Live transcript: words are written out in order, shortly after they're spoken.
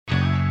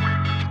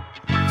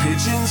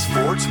Pigeons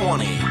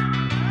 420.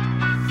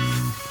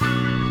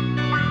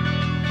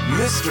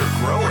 Mr.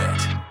 Grow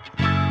It.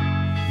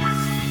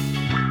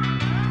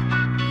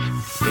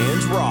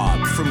 And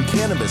Rob from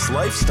Cannabis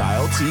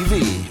Lifestyle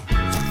TV.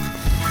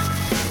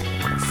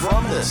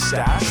 From the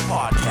Stash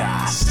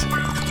Podcast.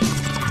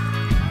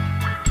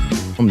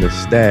 From the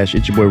Stash,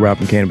 it's your boy Rob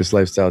from Cannabis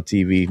Lifestyle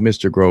TV,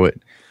 Mr. Grow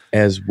It,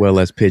 as well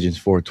as Pigeons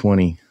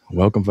 420.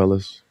 Welcome,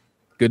 fellas.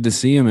 Good to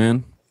see you,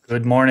 man.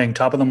 Good morning.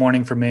 Top of the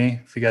morning for me.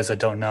 For you guys that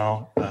don't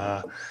know,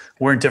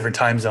 we're in different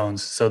time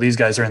zones. So these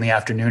guys are in the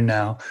afternoon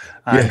now.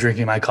 I'm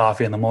drinking my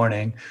coffee in the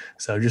morning.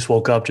 So just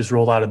woke up, just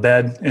rolled out of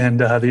bed, and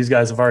these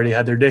guys have already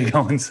had their day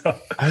going. So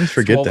I always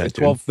forget that.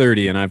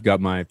 12:30, and I've got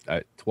my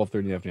 12:30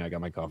 in the afternoon. I got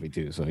my coffee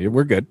too. So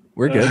we're good.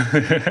 We're good.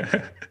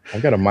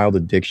 I've got a mild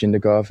addiction to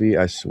coffee.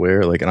 I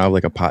swear. And I have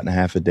like a pot and a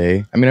half a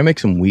day. I mean, I make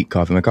some wheat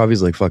coffee. My coffee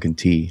is like fucking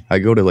tea. I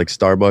go to like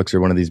Starbucks or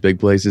one of these big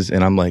places,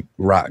 and I'm like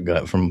rot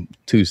gut from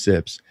 2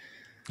 sips.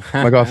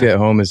 My coffee at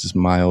home is just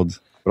mild,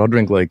 but I'll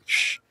drink like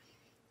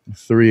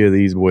 3 of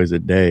these boys a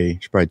day.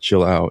 Should probably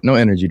chill out. No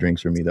energy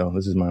drinks for me though.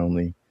 This is my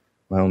only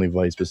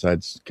vice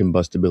besides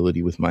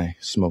combustibility with my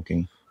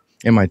smoking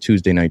and my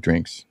Tuesday night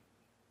drinks.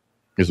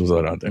 Just was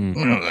that out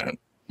there.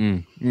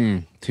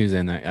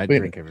 Tuesday night. I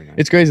drink every night.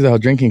 It's crazy how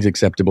drinking's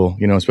acceptable,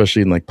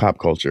 especially in like pop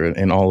culture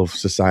and all of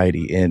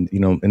society. And,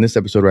 in this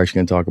episode, we're actually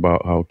going to talk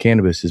about how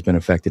cannabis has been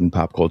affected in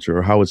pop culture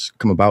or how it's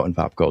come about in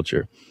pop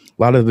culture.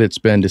 A lot of it's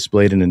been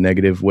displayed in a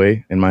negative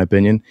way, in my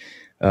opinion.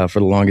 For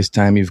the longest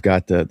time, you've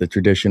got the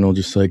traditional,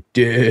 just like,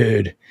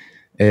 dude.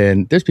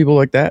 And there's people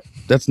like that.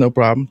 That's no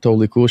problem.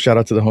 Totally cool. Shout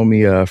out to the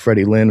homie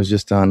Freddie Lynn, was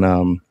just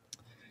on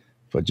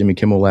Jimmy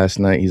Kimmel last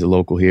night. He's a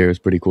local here. It's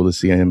pretty cool to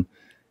see him.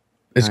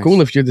 It's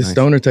cool if you're the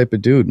stoner type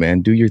of dude, man.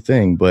 Do your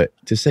thing. But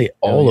to say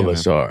all of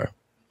us are,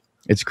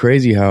 it's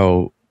crazy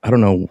how, I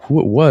don't know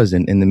who it was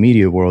in the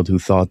media world who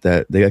thought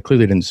that they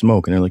clearly didn't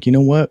smoke. And they're like, you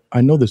know what?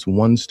 I know this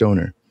one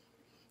stoner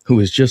who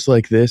is just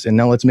like this, and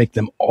now let's make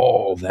them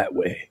all that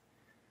way.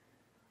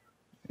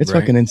 It's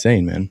fucking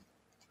insane, man.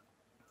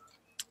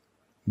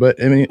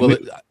 But I mean,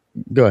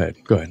 go ahead.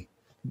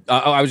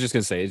 I was just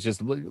gonna say, it's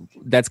just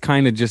that's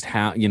kind of just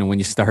how when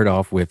you start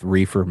off with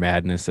Reefer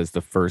Madness as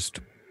the first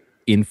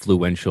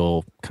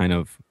influential kind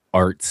of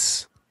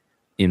arts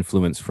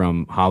influence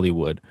from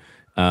Hollywood.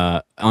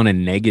 On a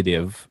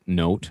negative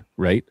note,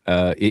 right?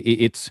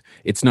 It's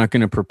not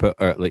going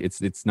to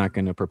it's not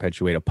going to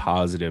perpetuate a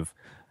positive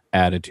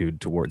attitude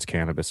towards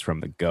cannabis from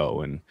the go,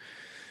 and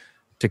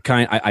to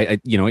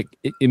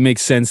it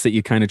makes sense that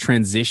you kind of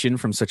transition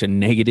from such a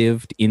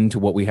negative into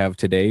what we have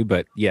today.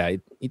 But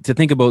to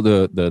think about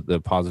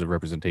the positive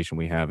representation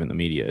we have in the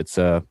media, it's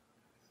or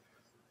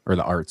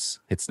the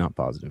arts, it's not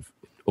positive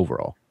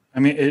overall. I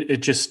mean, it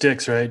just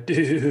sticks, right,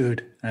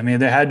 dude? I mean,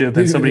 there had to have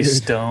been somebody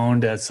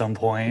stoned at some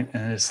point,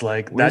 and it's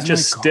like that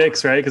just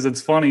sticks, right? Because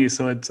it's funny,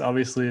 so it's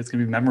obviously it's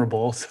gonna be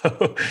memorable.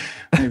 So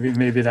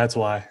maybe that's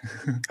why.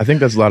 I think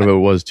that's a lot of it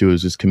was too,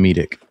 is just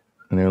comedic,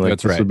 and they're like,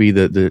 this will be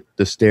the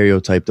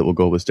stereotype that will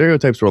go. But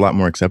stereotypes were a lot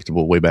more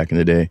acceptable way back in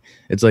the day.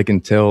 It's like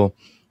until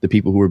the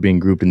people who were being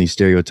grouped in these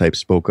stereotypes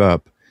spoke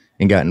up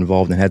and got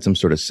involved and had some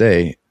sort of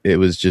say, it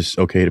was just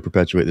okay to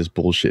perpetuate this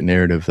bullshit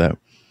narrative that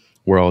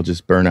we're all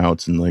just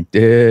burnouts and like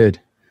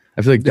dead.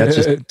 I feel like that's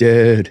just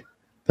dead.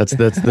 That's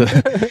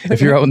the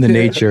if you're out in the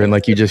nature and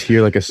like you just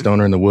hear like a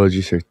stoner in the woods,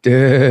 you hear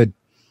dead.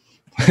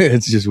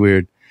 It's just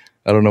weird.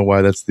 I don't know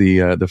why that's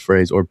the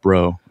phrase, or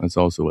bro. That's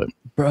also it.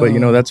 Bro.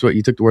 But that's what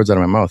you took the words out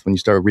of my mouth. When you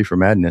start with Reefer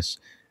Madness,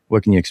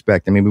 what can you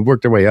expect? I mean, we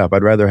worked our way up.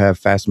 I'd rather have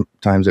Fast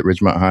Times at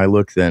Ridgemont High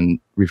look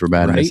than Reefer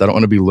Madness. Right? I don't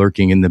want to be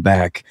lurking in the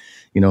back,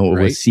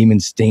 with semen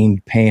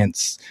stained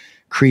pants,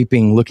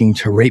 creeping, looking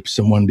to rape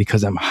someone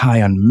because I'm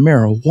high on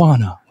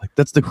marijuana. Like,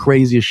 that's the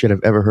craziest shit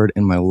I've ever heard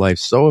in my life.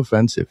 So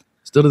offensive.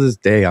 Still to this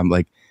day, I'm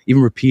like,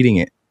 even repeating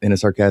it in a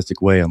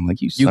sarcastic way, I'm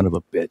like, you son of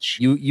a bitch.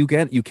 You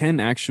can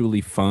actually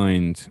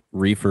find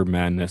Reefer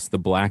Madness, the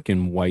black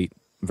and white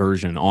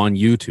version, on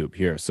YouTube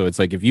here. So it's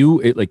like if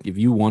you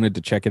wanted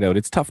to check it out,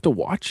 it's tough to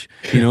watch.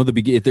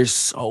 There's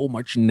so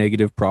much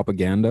negative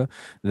propaganda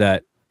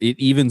that it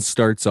even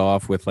starts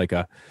off with like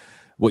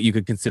what you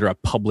could consider a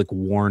public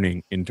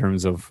warning in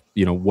terms of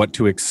what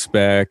to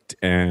expect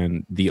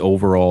and the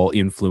overall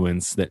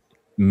influence that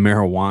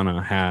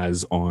marijuana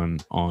has on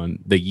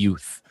the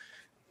youth.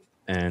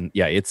 And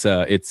it's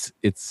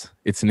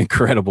an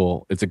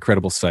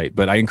incredible site,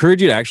 but I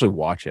encourage you to actually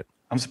watch it.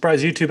 I'm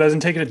surprised YouTube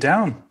hasn't taken it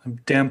down.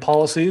 Damn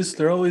policies,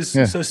 they're always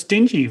so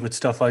stingy with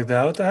stuff like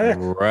that. What the heck?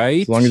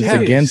 Right, as long as it's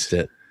against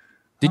it.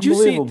 Did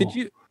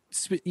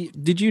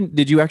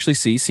you actually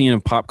see, seeing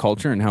of pop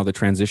culture and how the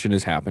transition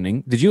is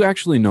happening? Did you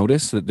actually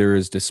notice that there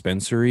is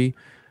dispensary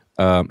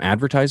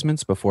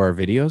advertisements before our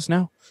videos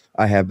now?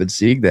 I have been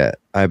seeing that.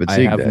 I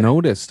have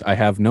noticed.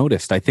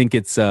 I think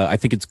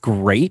it's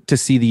great to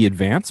see the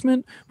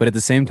advancement, but at the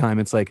same time,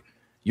 it's like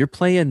you're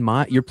playing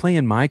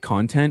my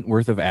content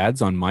worth of ads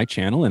on my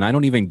channel, and I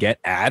don't even get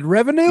ad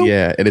revenue.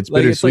 Yeah, and it's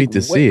bittersweet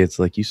to see. It's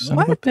like, you son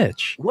of a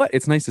bitch. What?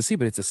 It's nice to see,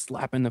 but it's a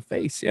slap in the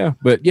face. Yeah,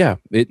 but yeah,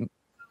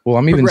 Well,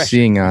 I'm even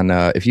seeing on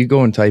if you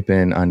go and type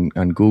in on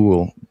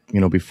Google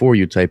before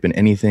you type in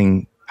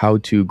anything, how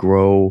to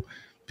grow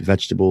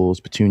vegetables,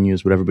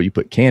 petunias, whatever, but you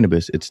put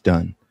cannabis, it's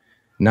done.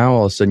 Now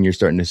all of a sudden you're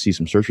starting to see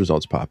some search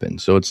results pop in.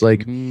 So it's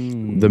like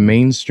the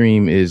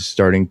mainstream is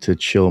starting to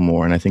chill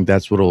more, and I think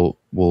that's what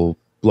will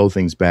blow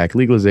things back.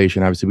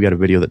 Legalization, obviously, we got a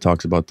video that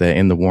talks about that,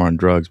 and the war on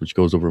drugs, which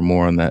goes over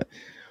more on that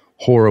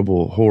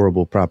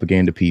horrible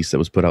propaganda piece that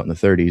was put out in the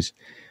 30s.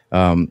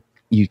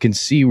 You can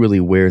see really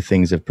where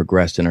things have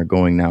progressed and are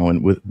going now,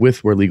 and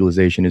with where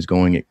legalization is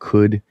going, it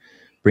could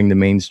bring the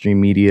mainstream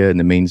media and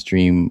the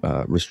mainstream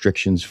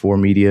restrictions for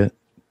media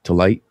to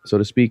light, so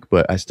to speak.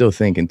 But I still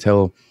think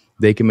until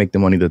they can make the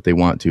money that they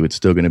want to, it's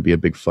still going to be a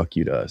big fuck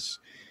you to us.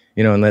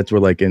 And that's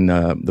where, like, in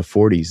the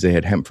 40s, they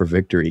had Hemp for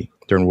Victory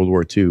during World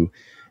War II,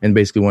 and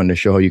basically wanted to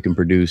show how you can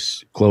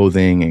produce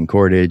clothing and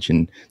cordage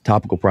and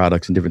topical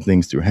products and different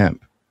things through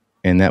hemp.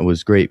 And that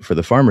was great for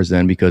the farmers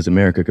then, because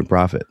America could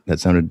profit. That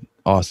sounded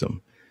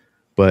awesome.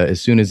 But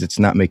as soon as it's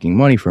not making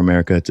money for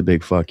America, it's a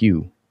big fuck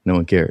you. No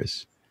one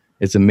cares.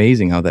 It's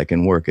amazing how that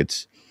can work.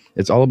 It's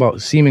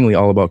seemingly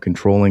all about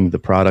controlling the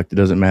product. It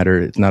doesn't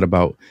matter. It's not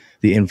about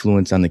the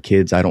influence on the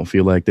kids. I don't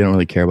feel like they don't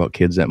really care about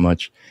kids that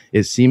much.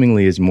 It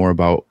seemingly is more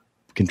about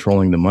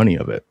controlling the money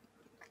of it.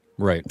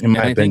 Right. In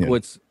my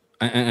opinion.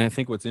 I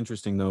think what's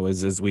interesting, though,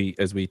 is as we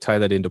tie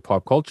that into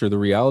pop culture, the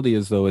reality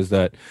is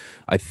that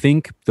I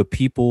think the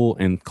people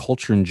and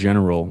culture in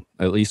general,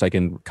 at least I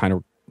can kind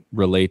of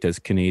relate as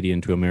Canadian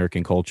to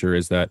American culture,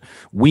 is that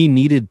we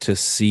needed to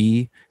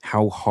see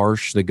how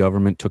harsh the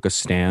government took a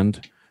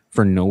stand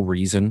for no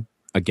reason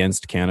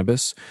against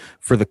cannabis,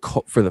 for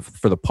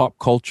the pop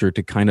culture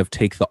to kind of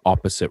take the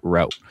opposite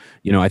route.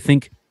 I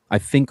think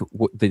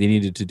what they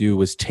needed to do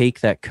was take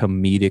that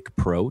comedic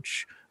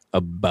approach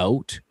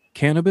about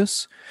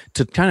cannabis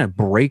to kind of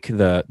break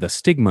the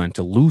stigma and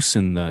to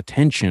loosen the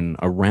tension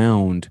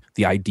around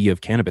the idea of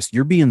cannabis.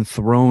 You're being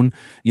thrown,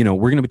 we're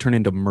going to be turned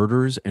into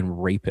murderers and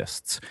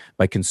rapists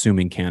by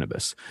consuming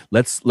cannabis.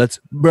 Let's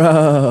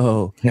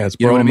bro. Yeah, it's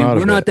bro.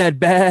 We're not that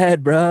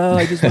bad, bro.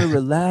 I just want to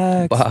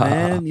relax,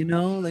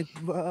 man.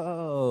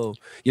 Bro.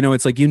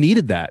 It's like you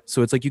needed that.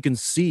 So it's like you can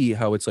see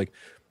how it's like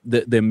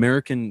the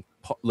American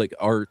like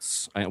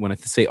arts. When I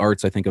say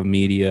arts, I think of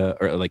media,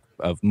 or like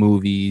of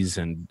movies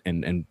and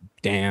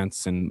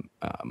dance and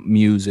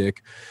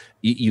music.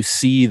 You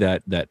see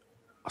that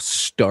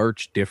stark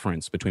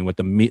difference between what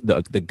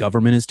the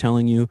government is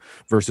telling you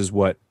versus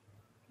what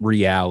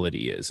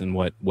reality is and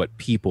what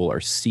people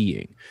are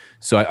seeing.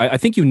 So I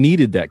think you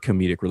needed that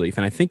comedic relief,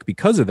 and I think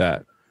because of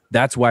that,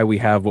 that's why we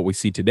have what we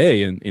see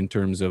today in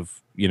terms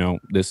of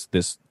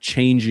this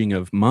changing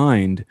of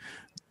mind.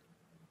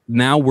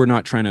 Now we're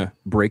not trying to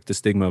break the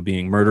stigma of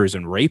being murderers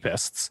and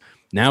rapists.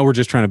 Now we're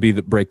just trying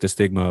to break the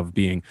stigma of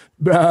being,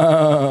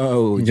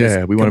 bro.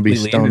 Yeah, we want to be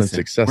stoned and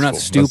successful. We're not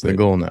stupid. That's the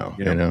goal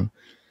now,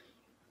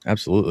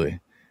 Absolutely.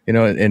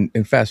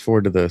 And fast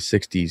forward to the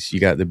 60s, you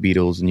got the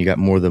Beatles, and you got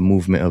more the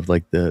movement of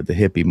like the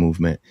hippie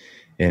movement.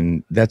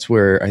 And that's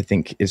where I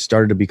think it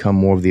started to become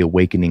more of the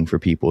awakening for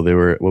people. They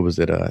were, what was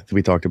it?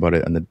 We talked about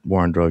it on the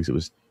War on Drugs. It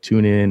was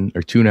tune in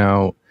or tune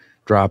out,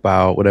 drop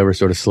out, whatever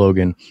sort of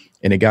slogan.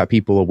 And it got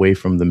people away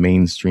from the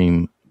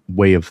mainstream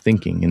way of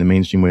thinking and the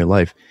mainstream way of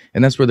life.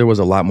 And that's where there was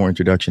a lot more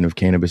introduction of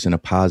cannabis in a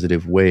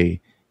positive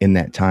way in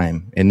that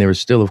time. And there was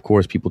still, of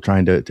course, people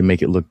trying to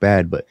make it look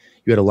bad, but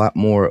you had a lot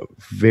more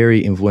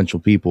very influential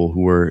people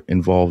who were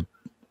involved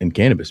in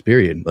cannabis,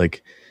 period.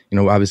 Like,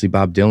 obviously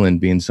Bob Dylan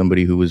being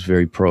somebody who was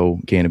very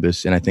pro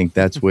cannabis. And I think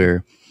that's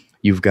where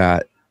you've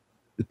got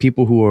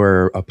people who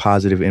are a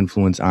positive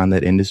influence on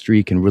that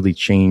industry can really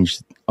change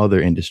other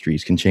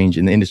industries, can change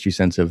in the industry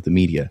sense of the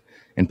media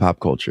and pop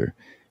culture.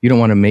 You don't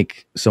want to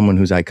make someone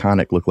who's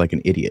iconic look like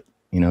an idiot,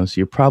 so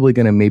you're probably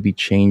going to maybe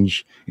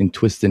change and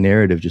twist the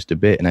narrative just a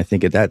bit. And I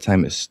think at that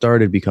time it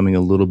started becoming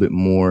a little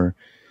more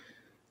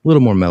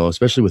mellow,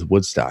 especially with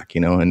Woodstock,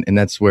 and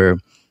that's where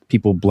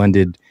people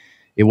blended.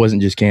 It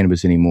wasn't just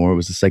cannabis anymore. It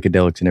was the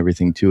psychedelics and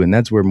everything too. And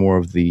that's where more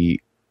of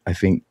I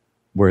think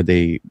where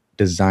they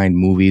designed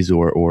movies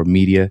or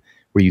media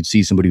where you'd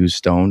see somebody who's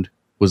stoned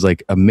was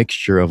like a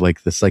mixture of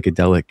like the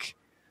psychedelic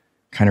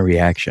kind of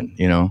reaction,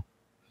 It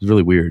was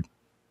really weird.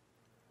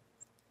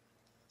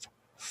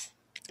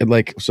 And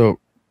like, so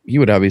you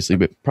would obviously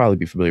probably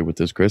be familiar with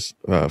this, Chris.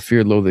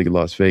 Fear and Loathing in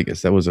Las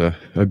Vegas. That was a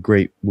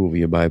great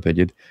movie, in my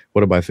opinion.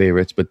 One of my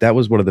favorites. But that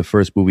was one of the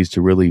first movies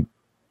to really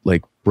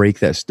like break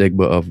that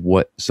stigma of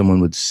what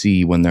someone would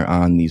see when they're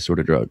on these sort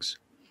of drugs.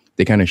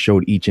 They kind of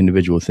showed each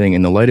individual thing.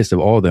 And the lightest of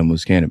all of them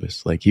was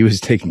cannabis. Like he was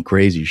taking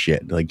crazy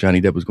shit. Like Johnny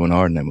Depp was going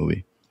hard in that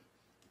movie.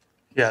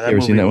 Yeah, that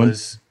movie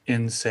was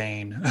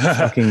insane.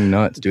 Fucking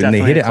nuts, dude. And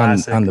they hit it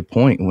on the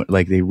point.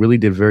 Like they really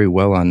did very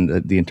well on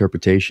the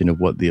interpretation of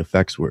what the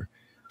effects were.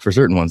 For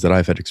certain ones that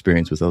I've had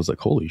experience with, I was like,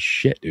 holy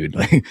shit, dude.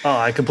 Like, oh,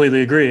 I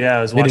completely agree. Yeah,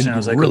 I was watching. I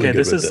was like, really okay,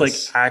 this is like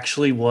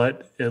actually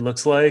what it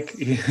looks like.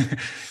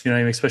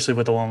 Especially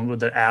with the one with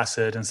the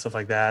acid and stuff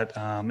like that.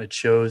 It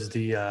shows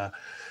the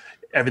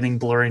everything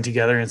blurring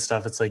together and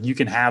stuff. It's like you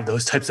can have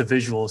those types of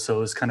visuals, so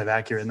it was kind of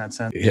accurate in that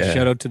sense. Yeah.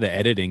 Shout out to the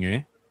editing,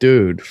 eh?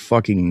 Dude,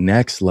 fucking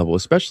next level.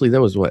 Especially that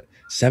was what,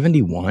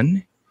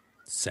 71?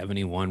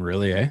 71,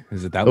 really?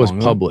 Is it that? It was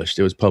published.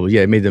 It was published.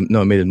 Yeah, it made the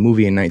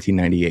movie in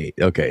 1998.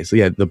 Okay, so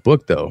yeah, the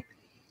book though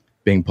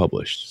being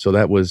published. So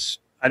that was.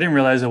 I didn't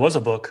realize it was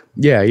a book.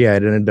 Yeah,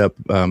 it ended up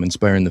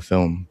inspiring the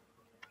film.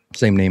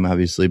 Same name,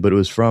 obviously, but it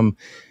was from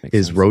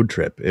his road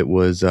trip. It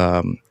was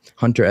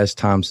Hunter S.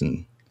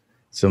 Thompson.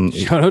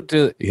 Shout out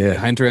to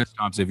Hunter S.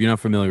 Thompson. If you're not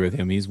familiar with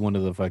him, he's one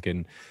of the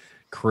fucking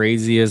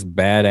craziest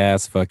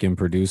badass fucking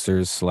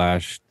producers /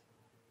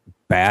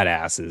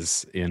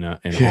 badasses in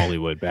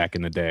Hollywood back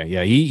in the day.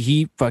 Yeah,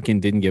 he fucking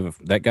didn't give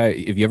that guy.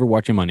 If you ever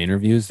watch him on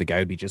interviews, the guy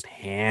would be just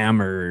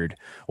hammered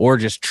or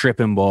just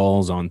tripping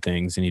balls on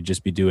things, and he'd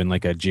just be doing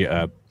like a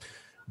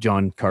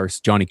Johnny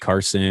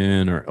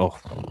Carson or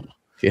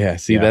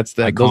that's those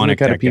are the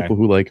kind of people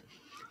who like.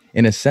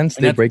 In a sense,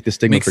 they break the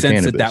stigma for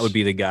cannabis. That would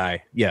be the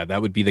guy. Yeah,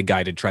 that would be the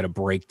guy to try to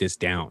break this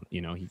down.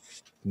 He knows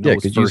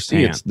because you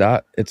see, it's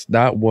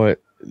not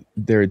what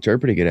they're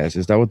interpreting it as.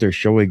 It's not what they're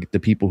showing the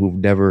people who've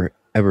never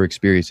ever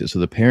experienced it. So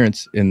the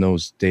parents in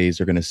those days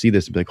are going to see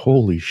this and be like,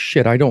 "Holy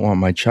shit! I don't want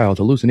my child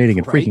hallucinating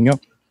and freaking out."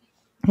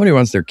 Nobody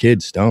wants their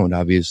kids stoned,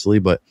 obviously,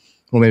 but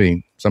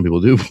maybe some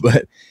people do.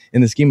 But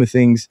in the scheme of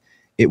things,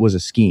 it was a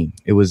scheme.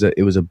 It was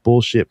a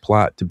bullshit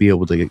plot to be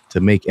able to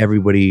make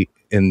everybody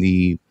in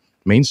the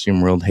mainstream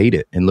world hate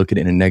it and look at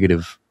it in a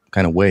negative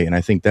kind of way. And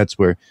I think that's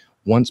where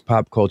once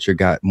pop culture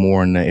got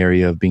more in the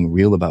area of being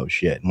real about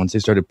shit, and once they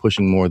started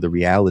pushing more of the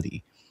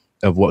reality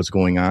of what was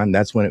going on,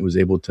 that's when it was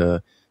able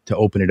to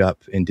open it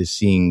up into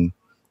seeing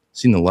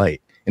the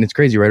light. And it's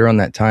crazy, right around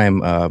that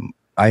time,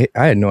 I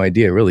had no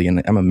idea really,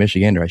 and I'm a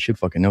Michigander, I should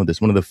fucking know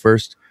this. One of the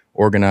first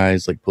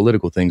organized like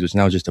political things, which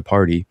now is just a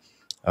party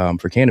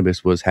for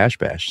cannabis, was Hash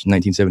Bash,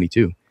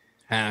 1972.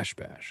 Hash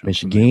Bash.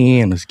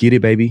 Michigan, let's get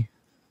it, baby.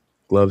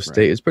 Glove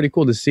State. It's pretty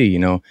cool to see.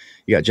 You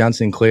got John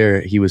Sinclair.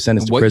 He was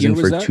sentenced to prison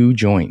for 2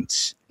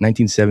 joints.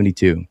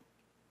 1972.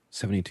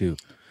 72.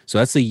 So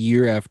that's the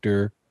year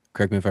after.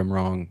 Correct me if I'm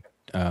wrong.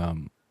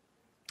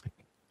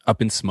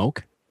 Up in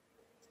Smoke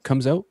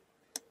comes out.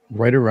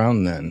 Right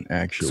around then,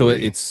 actually. So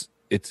it's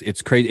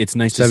crazy. It's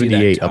nice to see that.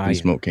 78. Up in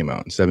Smoke came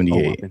out in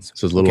 78. So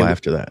it's a little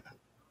after that.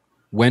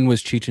 When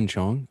was Cheech and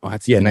Chong? Oh,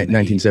 that's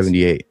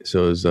 1978.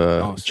 So it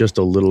was just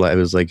a little. It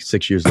was like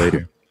 6 years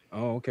later.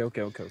 Oh, okay.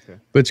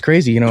 But it's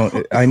crazy,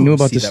 I knew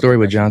about this story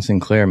with John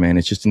Sinclair, man.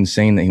 It's just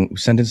insane that he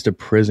was sentenced to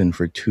prison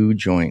for 2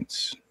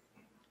 joints.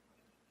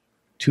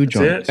 2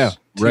 joints. Yeah,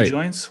 2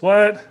 joints?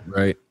 What?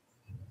 Right.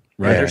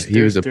 Yeah,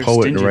 he was a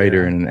poet and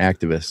writer and an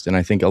activist. And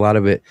I think a lot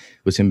of it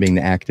was him being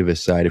the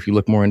activist side. If you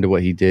look more into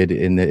what he did,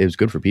 it was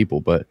good for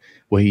people, but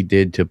what he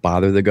did to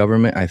bother the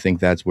government, I think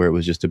that's where it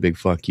was just a big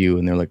fuck you.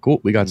 And they're like,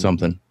 cool, we got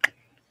something.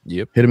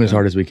 Yep. Hit him as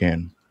hard as we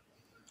can.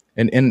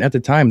 And at the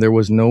time, there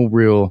was no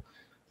real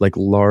like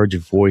large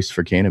voice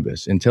for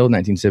cannabis until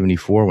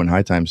 1974 when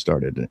High Times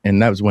started. And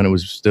that was when it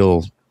was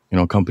still,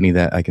 a company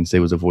that I can say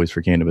was a voice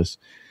for cannabis.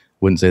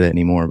 Wouldn't say that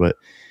anymore, but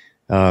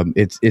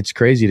it's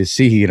crazy to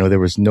see, there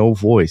was no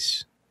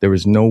voice. There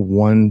was no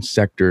one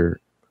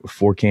sector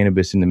for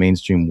cannabis in the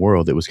mainstream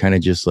world. It was kind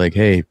of just like,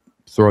 hey,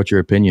 throw out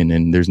your opinion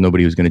and there's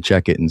nobody who's going to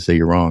check it and say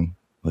you're wrong.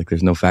 Like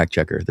there's no fact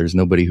checker. There's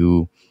nobody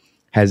who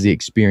has the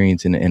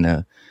experience in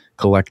a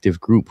collective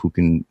group who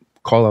can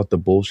call out the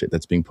bullshit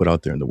that's being put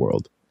out there in the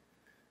world.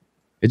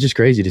 It's just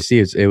crazy to see.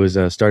 It was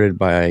started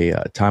by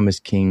Thomas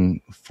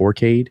King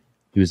Forcade.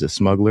 He was a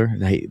smuggler.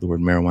 I hate the word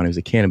marijuana. He was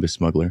a cannabis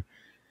smuggler.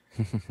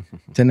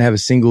 Tend to have a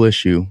single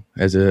issue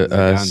as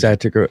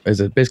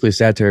basically a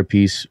satire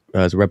piece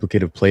as a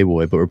replicative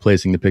Playboy, but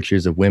replacing the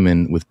pictures of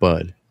women with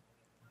bud.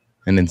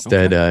 And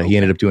instead, he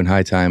ended up doing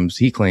High Times.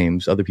 He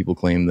claims, other people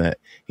claim that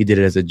he did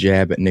it as a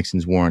jab at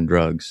Nixon's war on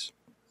drugs.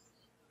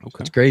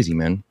 Okay. It's crazy,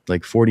 man.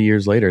 Like 40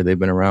 years later, they've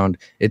been around.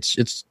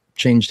 It's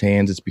changed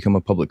hands. It's become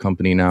a public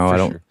company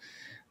now.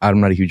 I'm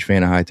not a huge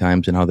fan of High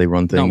Times and how they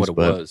run things. Not what it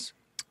was.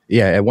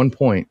 Yeah, at one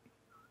point,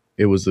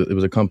 it was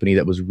a company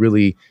that was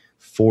really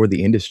for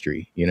the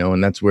industry,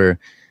 and that's where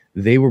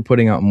they were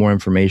putting out more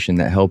information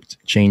that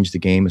helped change the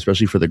game,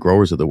 especially for the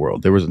growers of the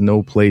world. There was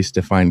no place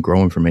to find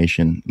grow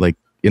information, like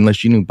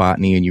unless you knew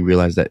botany and you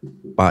realize that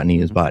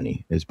botany is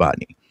botany.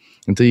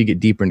 Until you get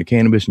deeper into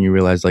cannabis and you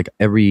realize like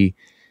every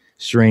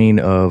strain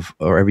of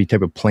or every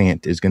type of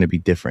plant is going to be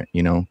different,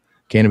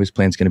 Cannabis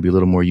plant's going to be a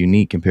little more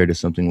unique compared to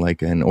something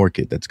like an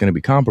orchid that's going to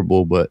be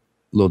comparable, but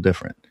a little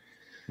different.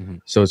 Mm-hmm.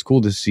 So it's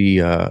cool to see,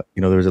 there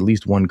was at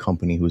least one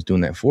company who was doing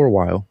that for a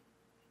while,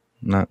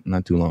 not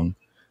too long.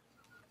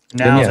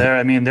 Now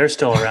they're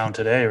still around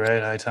today,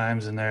 right? High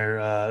Times, and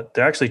they're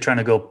actually trying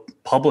to go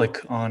public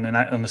get on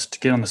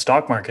the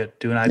stock market,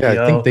 do an IPO.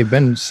 Yeah, I think they've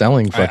been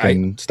selling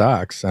fucking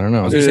stocks. I don't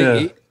know.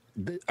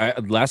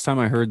 Last time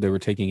I heard they were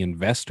taking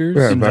investors.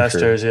 Yeah,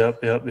 investors,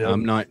 yep.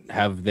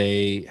 Have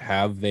they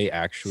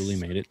actually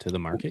made it to the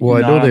market?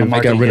 Well, I know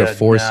they've got rid of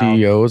 4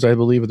 CEOs, I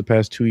believe, in the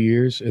past 2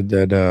 years.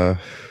 That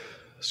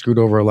screwed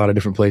over a lot of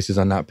different places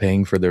on not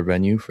paying for their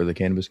venue for the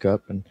Cannabis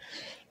Cup, and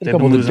they've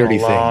been losing a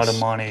lot of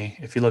money.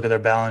 If you look at their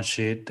balance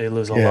sheet, they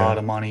lose a lot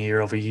of money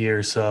year over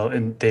year. So,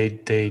 and they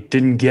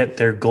didn't get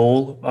their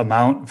goal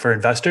amount for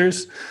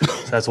investors.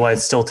 So that's why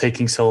it's still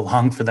taking so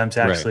long for them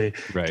to actually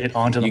get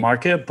onto the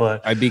market.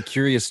 But I'd be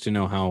curious to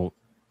know how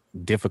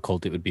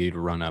difficult it would be to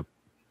run a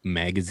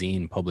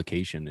magazine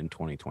publication in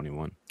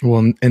 2021.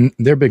 Well, and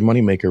their big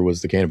moneymaker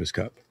was the Cannabis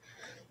Cup.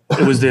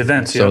 It was the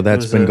events. So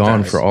that's been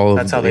gone for all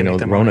of,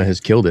 Rona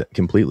has killed it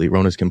completely.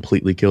 Rona's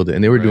completely killed it.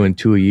 And they were doing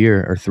 2 a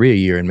year or 3 a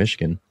year in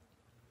Michigan,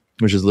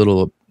 which is a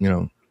little,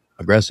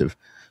 aggressive,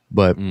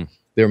 but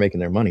they were making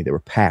their money. They were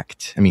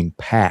packed. I mean,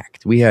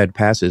 packed. We had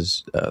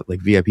passes,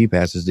 like VIP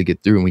passes to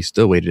get through, and we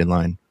still waited in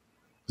line.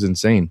 It was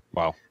insane.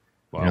 Wow.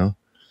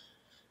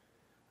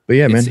 But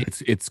yeah, man,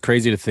 it's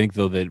crazy to think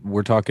though that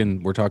we're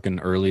talking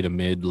early to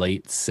mid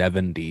late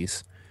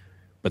 70s,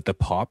 but the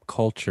pop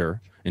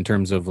culture in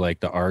terms of like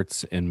the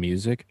arts and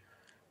music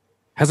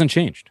hasn't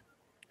changed.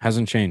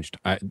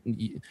 I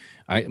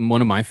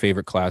one of my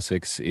favorite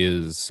classics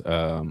is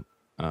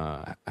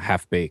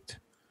Half Baked,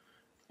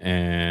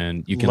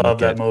 and you can love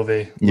that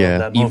movie.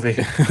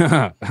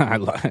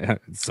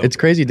 It's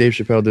crazy Dave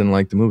Chappelle didn't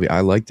like the movie. I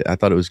liked it. I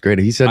thought it was great.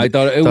 He said I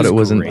thought it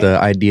wasn't great. the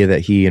idea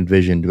that he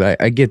envisioned.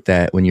 I get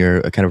that when you're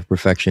a kind of a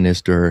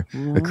perfectionist or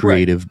a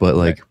creative, but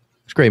like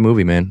it's a great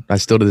movie, man. I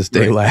still to this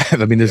day laugh.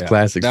 I mean, there's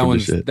classics from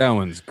this shit. That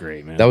one's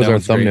great, man. That was our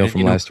thumbnail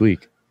from last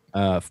week.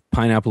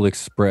 Pineapple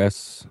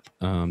Express,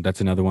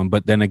 that's another one.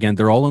 But then again,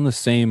 they're all on the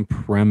same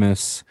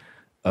premise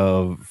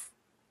of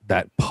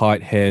that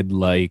pothead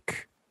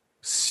like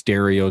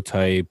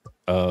stereotype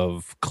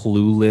of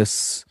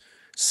clueless,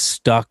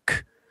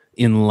 stuck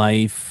in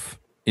life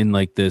in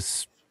like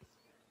this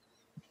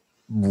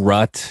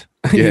rut.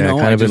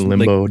 Kind of in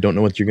limbo. Don't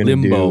know what you're gonna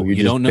do.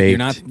 You don't know.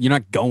 Baked. You're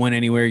not going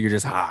anywhere. You're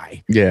just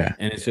high. Yeah,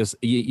 and it's just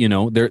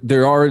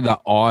there are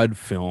the odd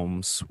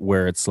films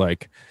where it's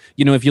like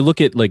if you look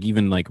at like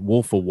even like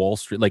Wolf of Wall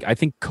Street, like I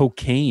think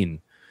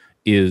cocaine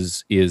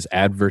is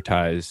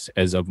advertised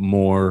as a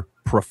more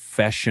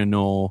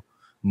professional,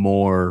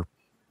 more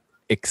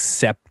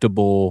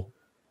acceptable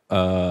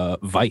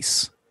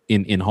vice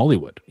in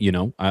Hollywood,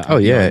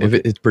 if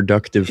it's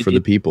productive for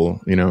the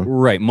people,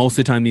 right. Most of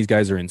the time these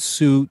guys are in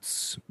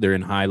suits, they're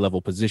in high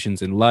level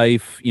positions in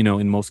life,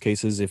 in most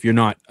cases, if you're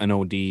not an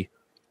OD,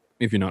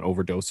 if you're not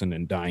overdosing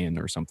and dying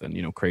or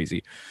something,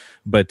 crazy.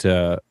 But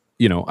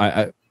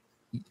I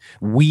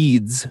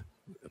Weeds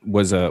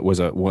was I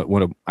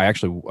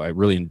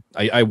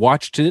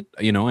watched it,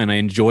 and I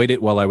enjoyed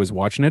it while I was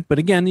watching it. But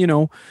again,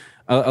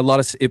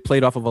 it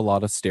played off of a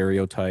lot of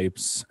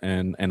stereotypes,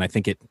 and I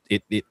think it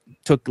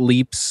took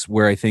leaps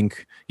where I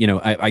think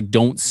I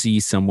don't see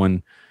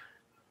someone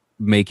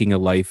making a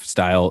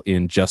lifestyle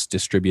in just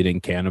distributing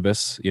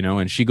cannabis,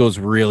 and she goes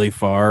really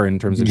far in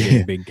terms of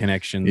getting big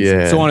connections,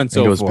 and so on and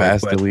so forth. It goes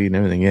past the weed and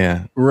everything,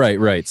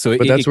 right. So,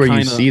 but that's where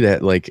you see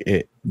that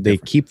they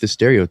keep the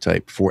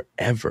stereotype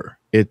forever.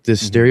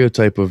 This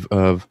stereotype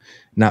of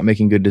not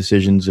making good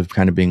decisions, of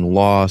kind of being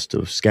lost,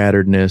 of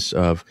scatteredness,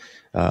 of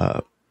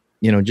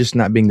just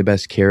not being the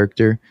best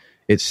character.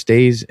 It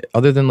stays,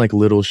 other than like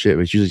little shit,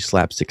 it's usually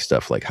slapstick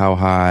stuff like How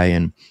High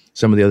and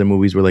some of the other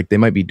movies where like they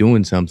might be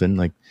doing something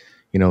like,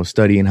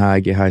 studying high,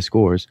 get high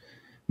scores.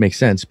 Makes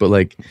sense. But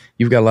like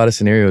you've got a lot of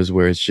scenarios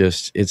where it's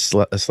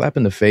a slap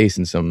in the face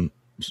in some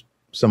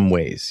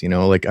ways,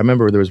 like I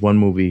remember there was one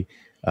movie,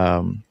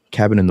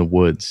 Cabin in the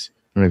Woods.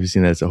 I don't know if you've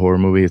seen that. It's a horror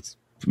movie. It's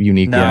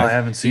unique. No, I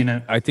haven't seen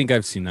it. I think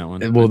I've seen that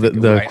one. Well,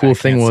 the cool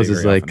thing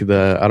is like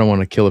I don't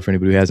want to kill it for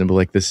anybody who hasn't, but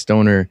like the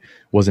stoner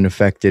wasn't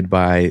affected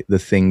by the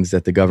things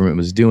that the government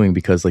was doing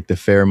because like the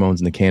pheromones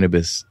and the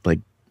cannabis, like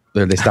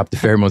they stopped the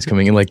pheromones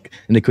coming in, like,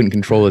 and they couldn't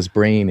control his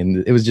brain,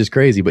 and it was just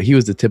crazy. But he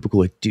was the typical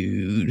like,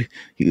 dude,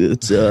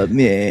 what's up,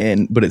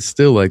 man? But it's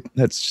still like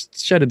that's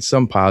shedded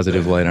some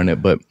positive light on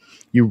it, but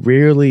you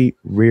rarely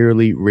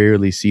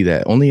see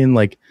that. Only in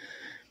like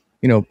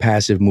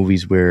passive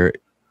movies where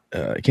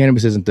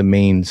cannabis isn't the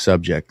main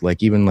subject,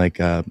 like even like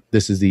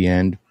This Is the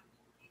End.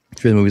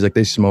 For the movies, like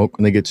they smoke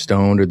and they get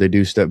stoned or they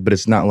do stuff, but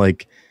it's not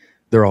like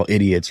they're all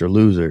idiots or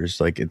losers.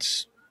 Like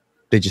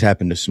they just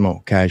happen to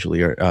smoke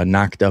casually. Or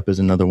Knocked Up is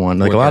another one.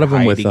 Like a lot of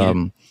them with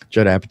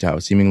Judd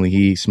Apatow. Seemingly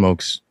he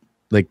smokes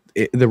like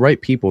the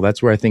right people.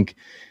 That's where I think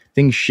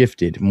things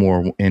shifted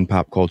more in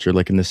pop culture.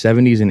 Like in the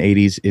 70s and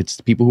 80s, it's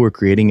the people who were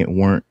creating it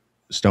weren't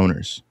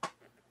stoners.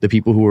 The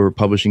people who were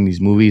publishing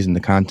these movies and the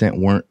content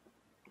weren't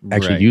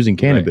actually using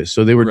cannabis.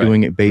 So they were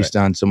doing it based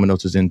on someone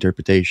else's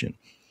interpretation.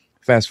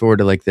 Fast forward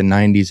to like the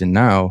 90s and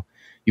now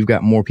you've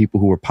got more people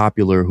who were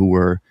popular, who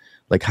were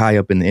like high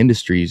up in the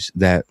industries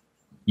that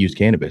use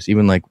cannabis.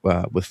 Even like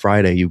with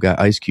Friday, you've got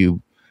Ice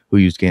Cube who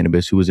used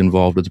cannabis, who was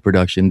involved with the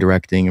production,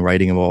 directing, and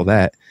writing of all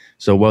that.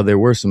 So while there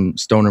were some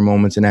stoner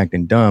moments and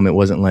acting dumb, it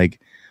wasn't like,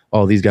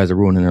 oh, these guys are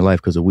ruining their life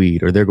because of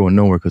weed or they're going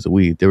nowhere because of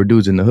weed. There were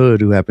dudes in the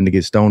hood who happened to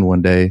get stoned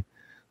one day.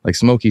 Like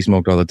Smokey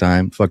smoked all the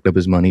time, fucked up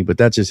his money, but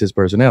that's just his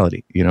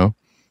personality,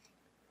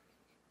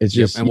 It's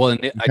just I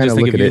just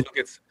think if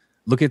you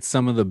look at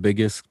some of the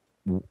biggest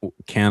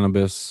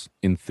cannabis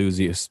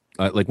enthusiasts.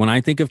 Like when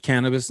I think of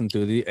cannabis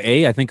enthusiasts,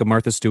 I think of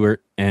Martha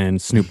Stewart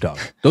and Snoop Dogg.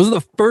 Those are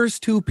the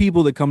first two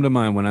people that come to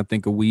mind when I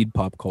think of weed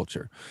pop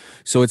culture.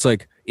 So it's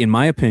like, in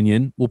my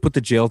opinion, we'll put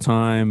the jail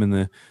time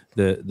and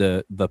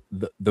the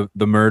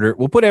murder.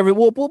 We'll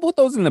put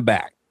those in the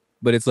back.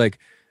 But it's like,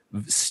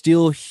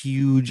 still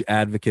huge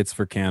advocates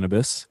for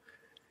cannabis.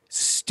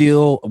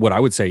 Still, what I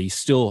would say,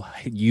 still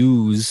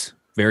use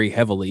very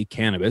heavily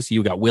cannabis.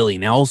 You got Willie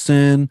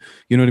Nelson,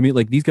 you know what I mean?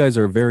 Like, these guys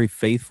are very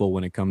faithful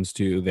when it comes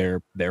to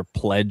their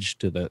pledge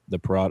to the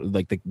product,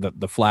 like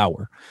the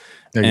flower.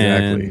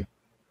 Exactly.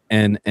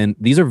 And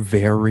these are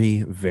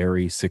very,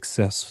 very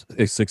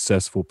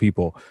successful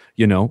people,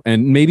 you know.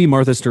 And maybe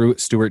Martha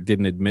Stewart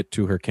didn't admit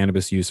to her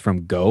cannabis use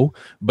from go,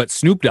 but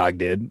Snoop Dogg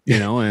did, you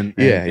know. And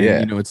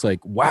you know, it's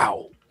like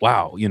wow,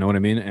 you know what I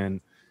mean?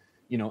 And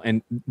you know,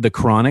 and The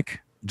Chronic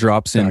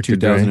drops in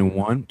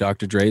 2001.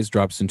 Dr. Dre's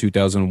drops in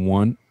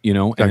 2001. You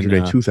know, Dr.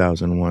 Dre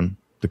 2001.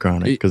 The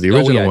Chronic, because the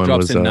original one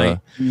was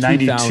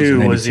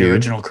 92 was the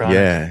original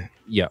Chronic.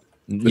 Yeah.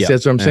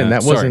 That's what I'm saying.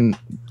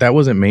 That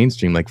wasn't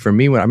mainstream. Like for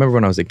me, I remember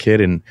when I was a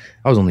kid, and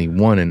I was only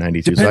 1 in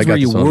 92, so I got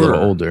this one a little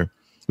older.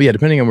 But yeah,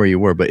 depending on where you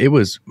were. But it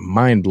was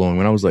mind blowing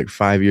when I was like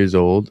 5 years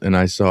old, and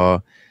I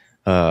saw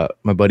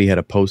my buddy had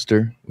a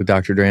poster with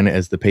Dr. Dre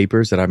as the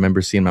papers. That I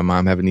remember seeing my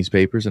mom having these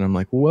papers, and I'm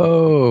like,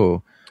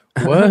 whoa,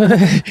 what?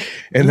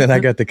 And then I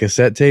got the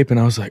cassette tape, and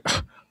I was like,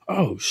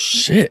 oh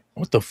shit,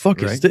 what the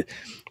fuck is this?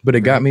 But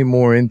it got me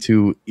more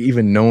into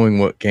even knowing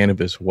what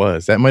cannabis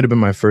was. That might have been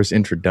my first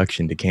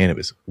introduction to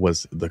cannabis,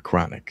 was The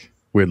Chronic,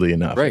 weirdly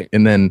enough. Right.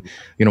 And then,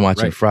 you know,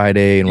 watching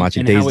Friday and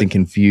watching Dazed and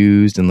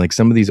Confused and like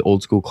some of these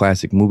old school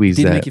classic movies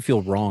didn't make you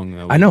feel wrong,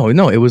 though. I know.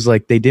 No, it was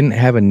like they didn't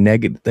have a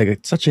negative,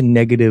 like such a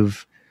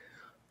negative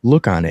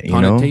look on it, you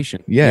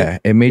connotation. Know? Yeah.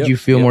 It made you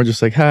feel more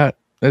just like,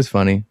 that's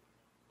funny.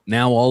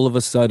 Now, all of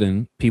a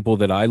sudden, people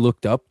that I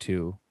looked up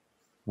to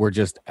were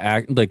just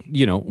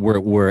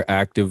we're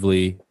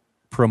actively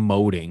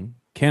promoting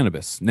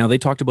cannabis. Now, they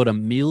talked about a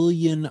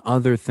million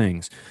other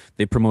things.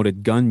 They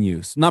promoted gun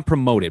use. Not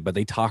promoted, but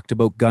they talked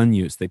about gun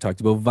use. They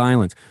talked about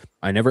violence.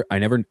 I never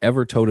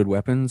ever toted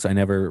weapons. I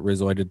never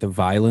resorted to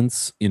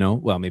violence, you know.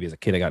 Well, maybe as a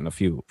kid I got in a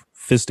few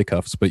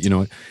fisticuffs, but you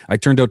know, I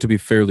turned out to be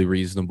fairly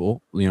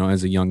reasonable, you know,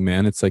 as a young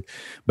man. It's like,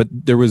 but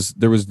there was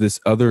this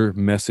other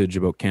message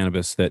about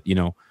cannabis that, you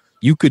know,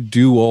 you could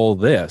do all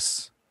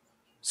this,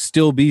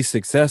 still be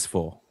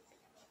successful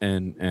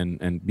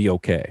and be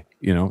okay.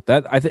 You know,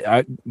 that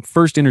I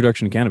first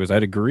introduction to cannabis,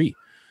 I'd agree.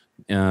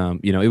 You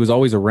know, it was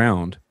always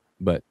around,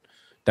 but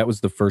that was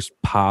the first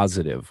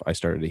positive I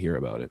started to hear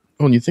about it.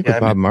 Well, and you think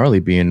of Bob Marley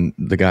being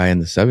the guy in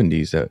the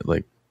 70s that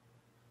like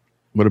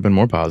would have been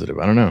more positive.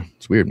 I don't know.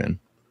 It's weird, man.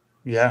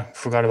 Yeah,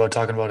 forgot about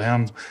talking about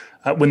him.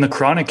 When The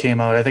Chronic came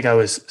out, I think I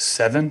was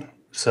 7.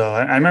 So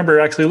I remember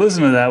actually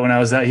listening to that when I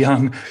was that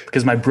young,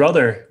 because my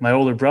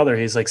older brother,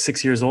 he's like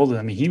 6 years older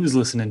than me. He was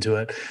listening to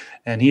it,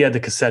 and he had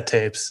the cassette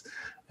tapes.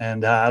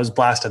 And I was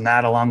blasting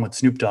that along with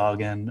Snoop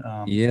Dogg. And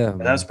that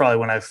was probably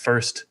when I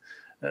first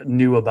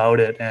knew about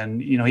it.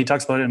 And, you know, he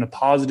talks about it in a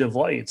positive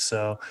light.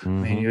 So, I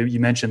mean, you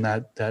mentioned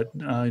that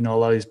you know, a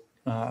lot of these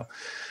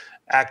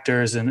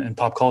actors and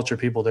pop culture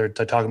people, they're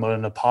talking about it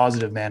in a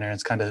positive manner. And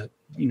it's kind of,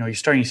 you know, you're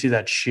starting to see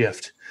that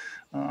shift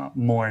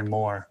more and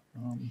more.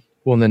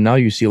 Well, and then now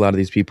you see a lot of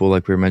these people,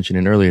 like we were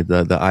mentioning earlier,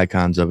 the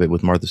icons of it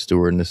with Martha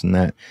Stewart and this and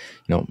that,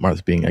 you know,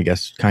 Martha being, I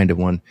guess, kind of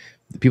one.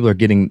 The people are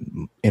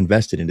getting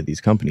invested into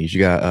these companies.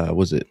 You got,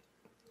 was it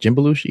Jim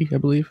Belushi, I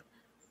believe?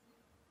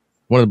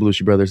 One of the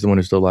Belushi brothers, the one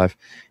who's still alive.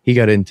 He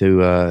got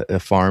into a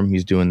farm.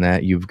 He's doing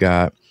that. You've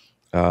got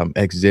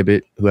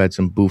Exhibit, who had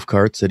some booth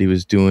carts that he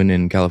was doing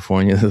in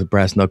California, the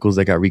brass knuckles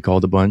that got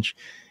recalled a bunch.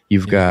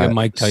 You've got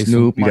Mike Tyson.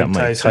 Snoop, you got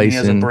Mike Tyson. He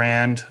has a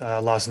brand,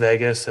 Las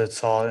Vegas.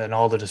 It's all in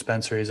all the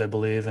dispensaries, I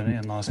believe,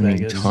 in Las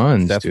Vegas.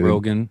 Tons, Seth dude.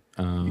 Rogen.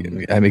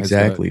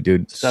 Exactly,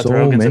 dude. Seth so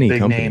Rogen's many a big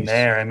companies. name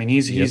there. I mean,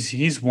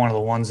 he's one of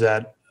the ones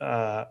that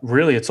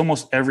really, it's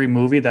almost every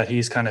movie that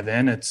he's kind of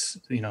in. It's,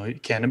 you know,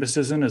 cannabis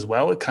is in as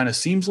well. It kind of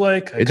seems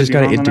like it just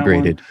got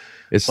integrated.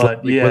 It's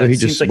but like whether he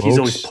just seems like he's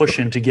always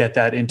pushing to get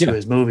that into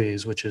his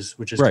movies, which is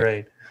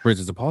great. Which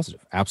is a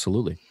positive,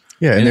 absolutely.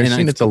 Yeah, and they're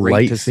saying it's a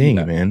light thing,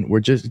 man. We're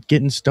just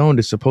getting stoned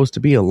is supposed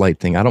to be a light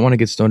thing. I don't want to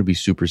get stoned to be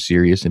super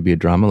serious and be a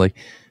drama. Like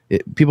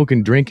people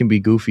can drink and be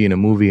goofy in a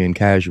movie and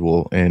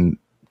casual and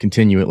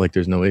continue it like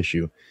there's no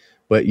issue.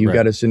 But you've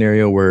got a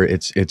scenario where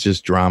it's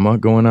just drama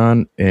going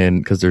on,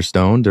 and because they're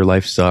stoned, their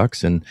life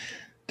sucks and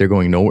they're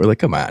going nowhere. Like,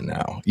 come on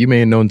now. You may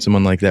have known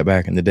someone like that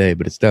back in the day,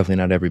 but it's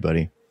definitely not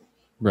everybody.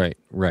 Right.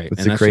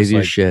 It's the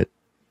craziest shit.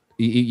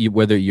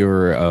 Whether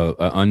you're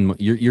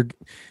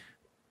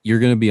you're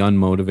going to be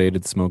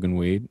unmotivated smoking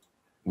weed,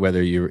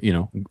 whether you're,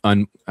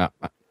 I'm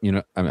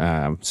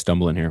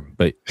stumbling here,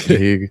 but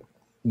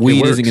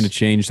weed isn't going to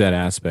change that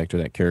aspect or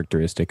that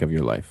characteristic of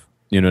your life.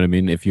 You know what I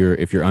mean? If you're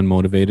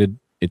unmotivated,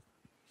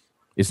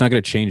 it's not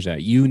going to change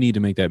that. You need to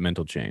make that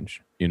mental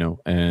change,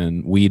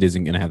 and weed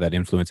isn't going to have that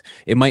influence.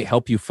 It might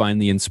help you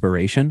find the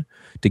inspiration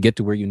to get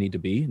to where you need to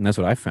be. And that's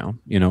what I found,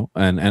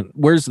 and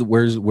where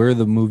are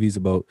the movies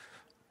about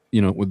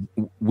with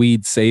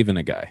weed saving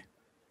a guy.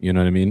 You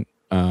know what I mean?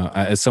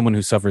 As someone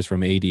who suffers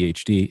from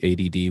ADHD,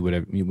 ADD,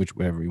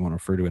 whatever you want to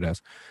refer to it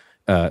as,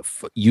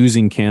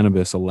 using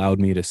cannabis allowed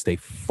me to stay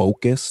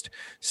focused,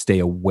 stay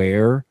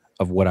aware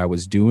of what I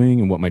was doing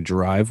and what my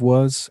drive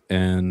was,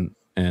 and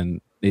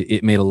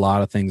it made a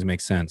lot of things make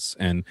sense.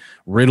 And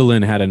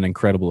Ritalin had an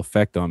incredible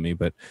effect on me,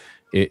 but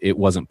it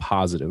wasn't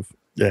positive.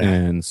 Yeah.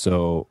 And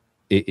so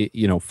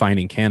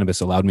finding cannabis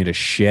allowed me to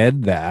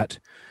shed that.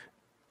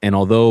 And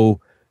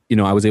although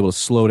I was able to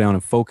slow down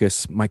and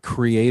focus, my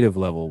creative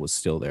level was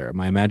still there.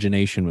 My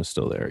imagination was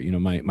still there.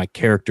 My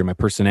character, my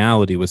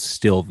personality was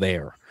still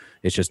there.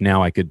 It's just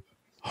now I could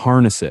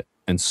harness it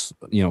and,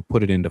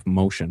 put it into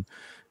motion.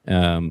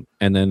 And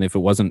then if it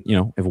wasn't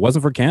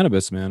for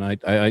cannabis, man,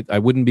 I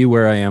wouldn't be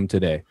where I am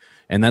today.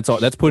 And that's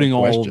putting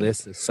all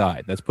this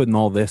aside. That's putting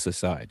all this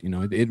aside.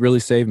 It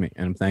really saved me,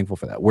 and I'm thankful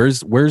for that.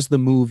 Where's the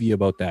movie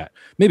about that?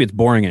 Maybe it's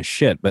boring as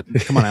shit, but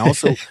come on.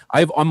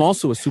 I'm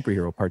also a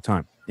superhero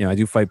part-time. I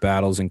do fight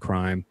battles and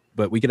crime,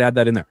 but we could add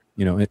that in there.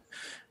 It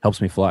helps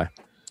me fly,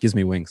 gives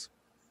me wings.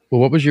 Well,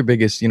 what was your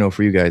biggest,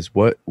 for you guys,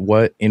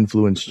 what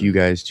influenced you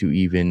guys to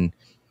even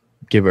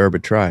give herb a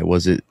try?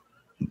 Was it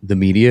the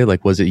media?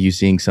 Like, was it you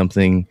seeing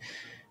something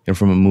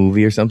from a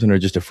movie or something, or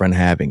just a friend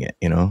having it?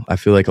 I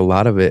feel like a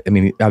lot of it,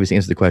 obviously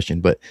answer the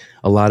question, but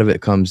a lot of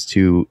it comes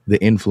to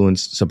the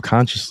influence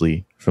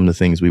subconsciously from the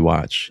things we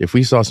watch. If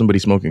we saw somebody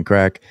smoking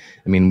crack,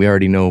 we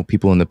already know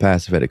people in the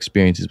past have had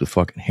experiences with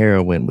fucking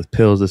heroin, with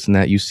pills, this and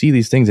that. You see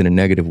these things in a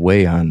negative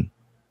way in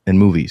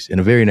movies, in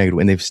a very negative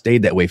way, and they've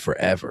stayed that way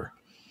forever.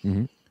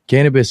 Mm-hmm.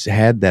 Cannabis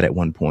had that at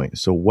one point.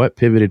 So what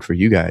pivoted for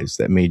you guys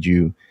that made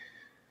you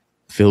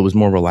feel it was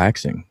more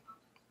relaxing?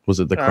 Was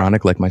it the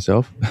chronic like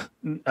myself?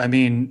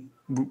 Kind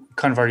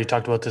of already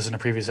talked about this in a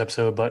previous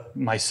episode, but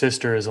my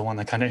sister is the one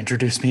that kind of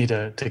introduced me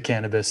to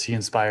cannabis. She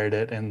inspired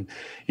it, and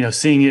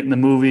seeing it in the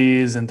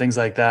movies and things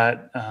like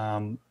that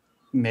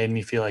made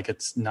me feel like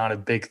it's not a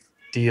big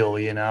deal,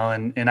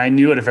 and I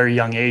knew at a very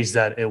young age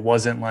that it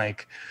wasn't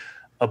like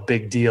a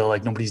big deal,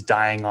 like nobody's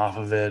dying off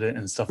of it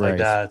and stuff like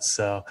that.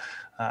 So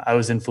I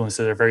was influenced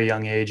at a very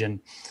young age,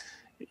 and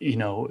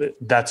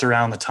that's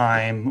around the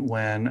time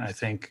when I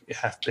think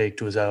Half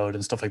Baked was out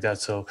and stuff like that.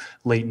 So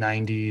late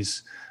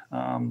 90s,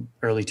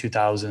 early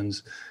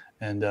 2000s.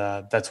 And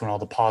that's when all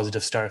the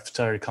positive stuff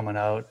started coming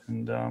out.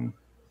 And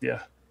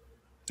yeah.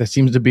 That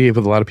seems to be,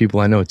 with a lot of people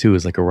I know too,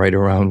 is like right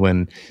around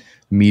when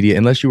media,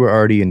 unless you were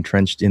already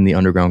entrenched in the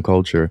underground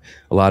culture,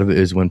 a lot of it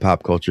is when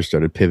pop culture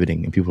started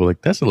pivoting and people were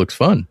like, that looks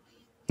fun.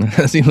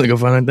 That seems like a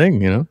fun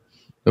thing, What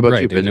about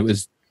right. you? And it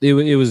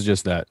was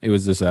just that. It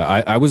was just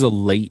I was a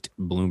late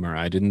bloomer.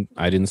 I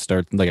didn't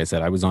start, like I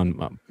said, I was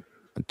on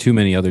too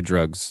many other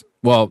drugs.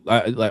 Well,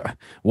 I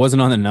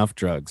wasn't on enough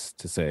drugs,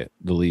 to say it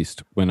the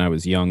least, when I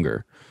was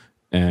younger.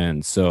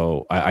 And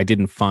so I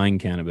didn't find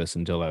cannabis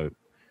until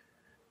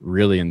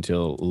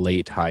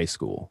late high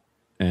school.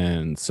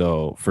 And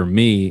so for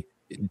me,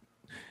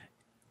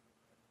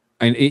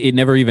 it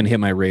never even hit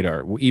my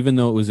radar. Even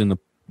though it was in the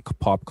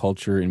pop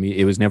culture and me,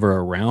 it was never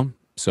around,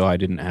 so I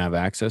didn't have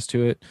access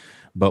to it.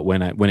 But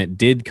when it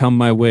did come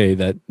my way,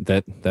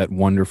 that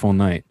wonderful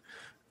night,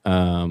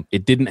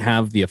 it didn't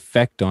have the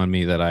effect on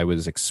me that I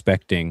was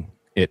expecting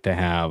it to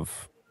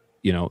have,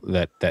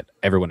 that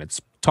everyone had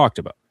talked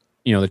about.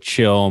 The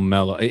chill,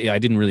 mellow. I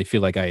didn't really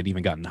feel like I had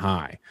even gotten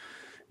high,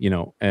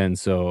 and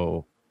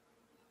so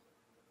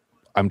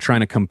I'm trying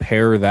to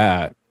compare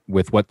that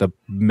with what the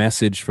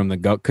message from the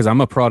because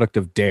I'm a product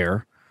of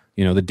DARE,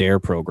 the DARE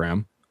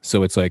program.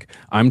 So it's like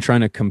I'm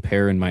trying to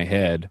compare in my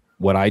head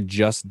what I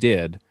just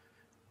did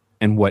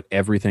and what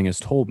everything has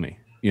told me.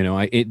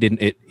 It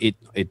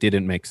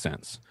didn't make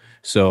sense.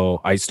 So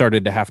I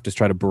started to have to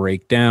try to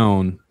break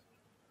down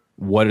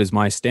what is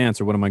my stance,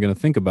 or what am I going to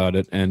think about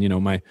it. And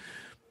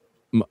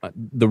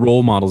the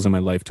role models in my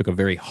life took a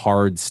very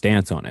hard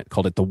stance on it.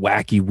 Called it the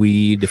wacky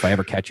weed. If I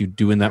ever catch you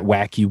doing that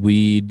wacky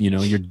weed,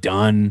 you're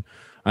done.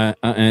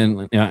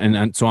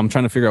 And so I'm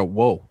trying to figure out.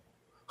 Whoa,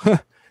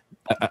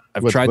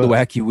 I've tried the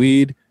wacky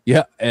weed.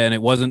 Yeah, and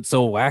it wasn't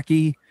so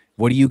wacky.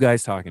 What are you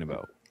guys talking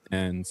about?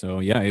 And so,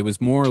 yeah, it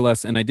was more or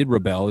less, and I did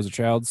rebel as a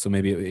child, so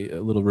maybe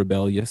a little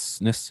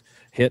rebelliousness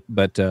hit,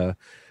 but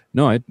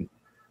no,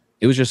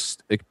 it was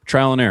just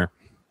trial and error.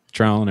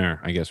 Trial and error,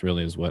 I guess,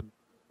 really is what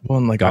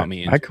got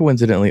me into. I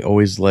coincidentally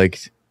always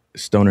liked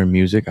stoner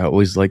music. I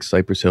always liked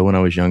Cypress Hill when I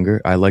was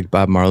younger. I liked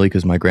Bob Marley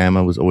because my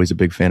grandma was always a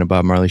big fan of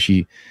Bob Marley.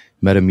 She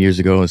met him years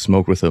ago and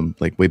smoked with him,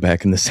 like way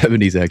back in the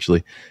 70s,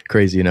 actually.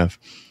 Crazy enough.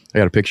 I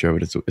got a picture of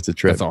it. It's a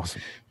trip. That's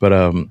awesome. But,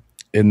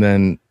 and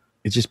then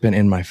it's just been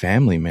in my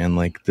family, man.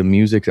 Like the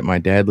music that my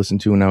dad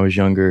listened to when I was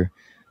younger,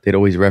 they'd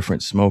always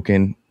reference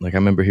smoking. Like I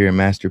remember hearing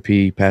Master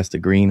P, Pass the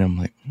Green. I'm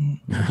like,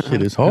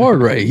 shit is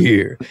hard right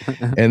here.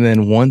 And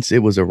then once it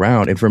was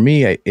around, and for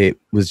me, it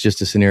was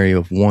just a scenario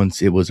of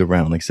once it was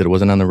around. Like I said, it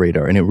wasn't on the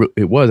radar, and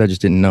it was. I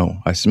just didn't know.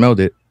 I smelled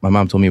it. My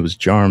mom told me it was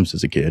Jarms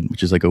as a kid,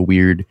 which is like a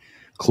weird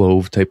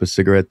clove type of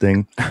cigarette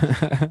thing.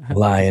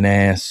 Lying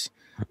ass.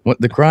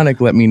 The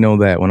Chronic let me know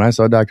that when I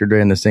saw Dr.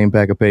 Dre in the same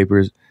pack of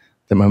papers,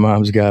 that my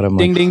mom's got. I'm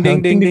ding, like, ding,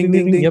 ding, ding, ding,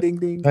 ding, ding, yep. ding,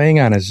 ding. Hang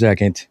on a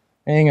second.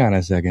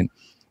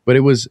 But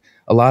it was,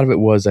 a lot of it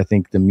was, I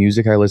think, the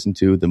music I listened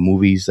to, the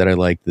movies that I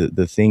liked,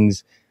 the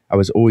things I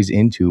was always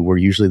into were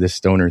usually the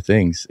stoner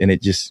things. And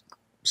it just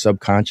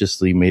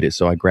subconsciously made it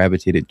so I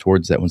gravitated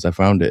towards that once I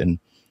found it. And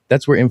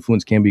that's where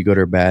influence can be good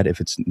or bad. If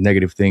it's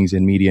negative things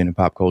in media and in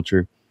pop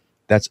culture,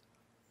 that's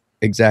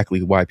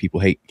exactly why people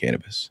hate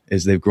cannabis,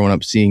 is they've grown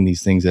up seeing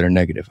these things that are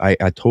negative. I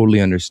totally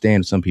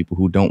understand some people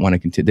who don't want to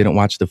continue. They don't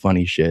watch the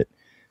funny shit.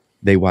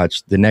 They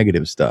watch the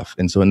negative stuff.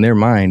 And so in their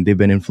mind, they've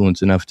been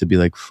influenced enough to be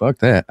like, fuck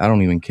that. I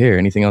don't even care.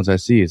 Anything else I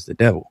see is the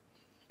devil.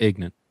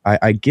 Ignorant.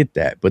 I get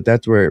that. But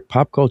that's where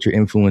pop culture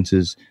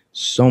influences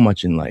so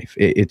much in life.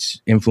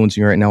 It's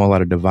influencing right now a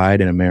lot of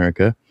divide in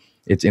America.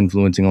 It's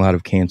influencing a lot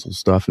of cancel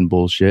stuff and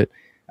bullshit.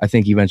 I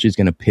think eventually it's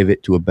going to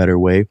pivot to a better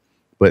way.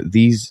 But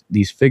these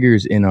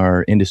figures in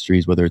our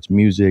industries, whether it's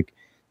music,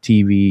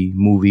 TV,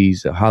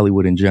 movies,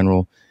 Hollywood in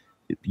general,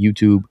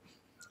 YouTube,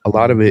 a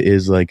lot of it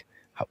is like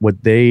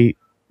what they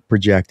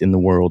project in the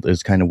world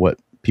is kind of what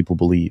people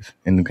believe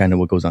and kind of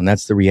what goes on.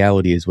 That's the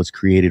reality, is what's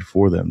created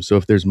for them. So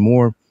if there's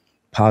more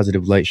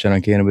positive light shed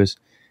on cannabis,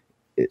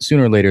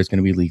 sooner or later it's going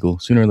to be legal.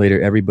 Sooner or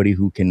later, everybody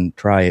who can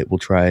try it will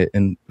try it.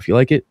 And if you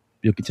like it,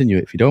 you'll continue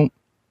it. If you don't,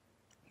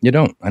 you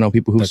don't. I know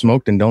people who've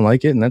smoked and don't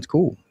like it, and that's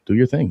cool. Do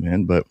your thing,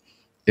 man. But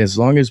as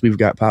long as we've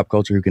got pop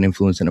culture who can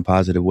influence in a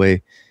positive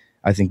way,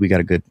 I think we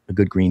got a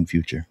good green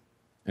future.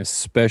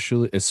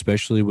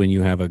 Especially when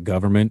you have a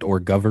government or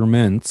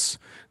governments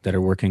that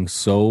are working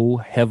so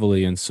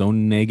heavily and so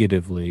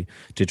negatively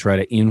to try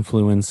to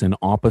influence an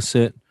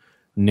opposite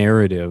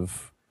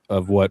narrative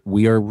of what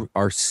we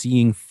are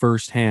seeing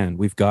firsthand.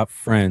 We've got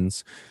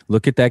friends.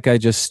 Look at that guy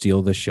just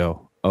steal the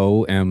show.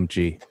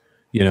 OMG.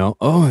 You know,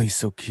 oh, he's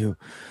so cute.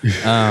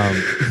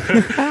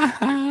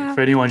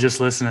 For anyone just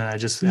listening, I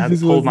just had to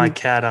hold my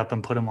cat up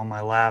and put him on my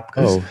lap.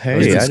 Oh,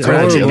 hey, I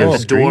scratching at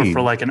the door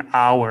for like an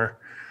hour.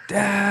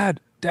 Dad.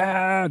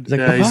 He's like,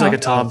 yeah, he's like a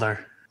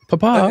toddler.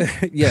 Papa.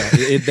 Yeah,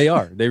 they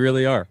are. They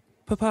really are.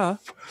 Papa,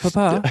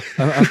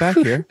 I'm back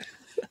here.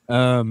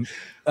 When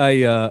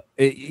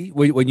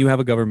you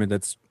have a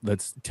government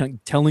that's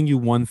telling you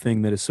one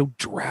thing that is so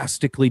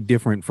drastically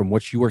different from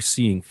what you are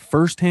seeing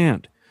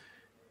firsthand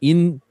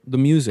in the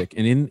music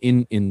and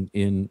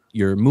in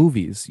your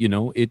movies, you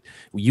know,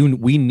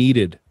 we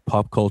needed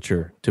pop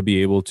culture to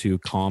be able to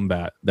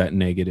combat that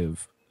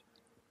negative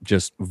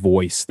just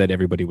voice that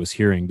everybody was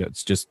hearing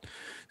that's just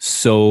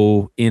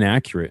so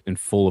inaccurate and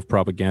full of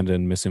propaganda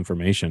and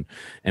misinformation.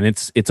 And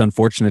it's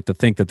unfortunate to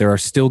think that there are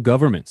still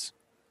governments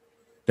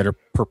that are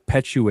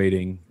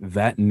perpetuating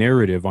that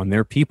narrative on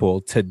their people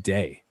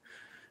today.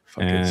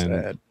 Fucking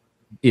sad.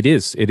 It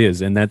is.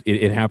 And that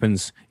it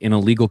happens in a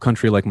legal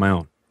country like my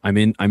own. I'm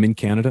in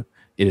Canada.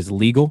 It is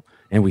legal,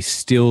 and we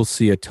still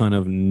see a ton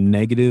of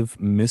negative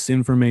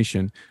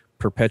misinformation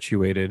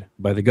perpetuated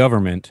by the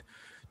government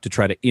to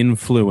try to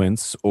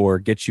influence or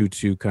get you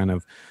to kind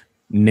of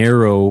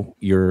narrow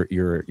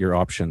your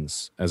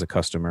options as a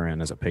customer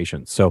and as a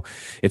patient. So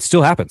it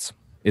still happens.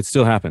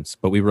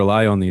 But we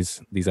rely on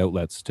these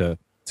outlets to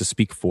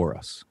speak for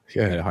us.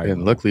 Yeah,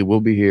 and luckily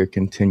we'll be here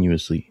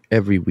continuously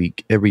every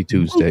week, every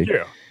Tuesday.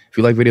 Yeah. If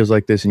you like videos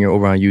like this and you're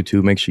over on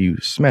YouTube, make sure you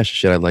smash the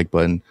shit I like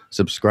button,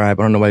 subscribe.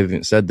 I don't know why I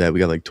even said that.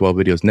 We got like 12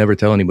 videos. Never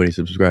tell anybody to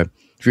subscribe.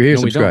 If you're here,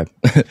 subscribe.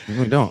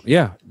 We don't.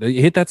 Yeah.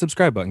 Hit that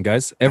subscribe button,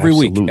 guys. Every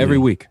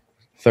week.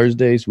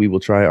 Thursdays, we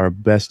will try our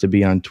best to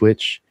be on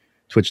Twitch,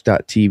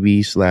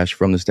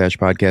 twitch.tv/From the Stash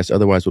Podcast.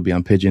 Otherwise, we'll be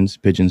on Pigeons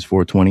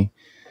 420.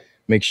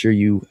 Make sure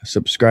you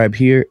subscribe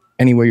here.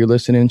 Anywhere you're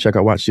listening, check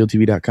out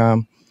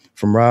watchsealtv.com.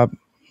 From Rob.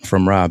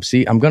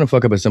 See, I'm going to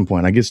fuck up at some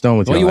point. I get stoned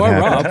with you. You are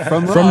Rob.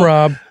 From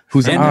Rob,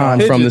 who's on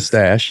Pigeons. From the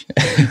Stash.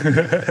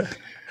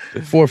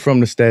 From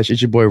the Stash,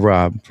 it's your boy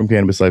Rob from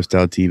Cannabis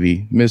Lifestyle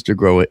TV, Mr.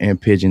 Grow It,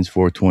 and Pigeons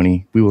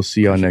 420. We will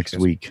see y'all next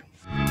week.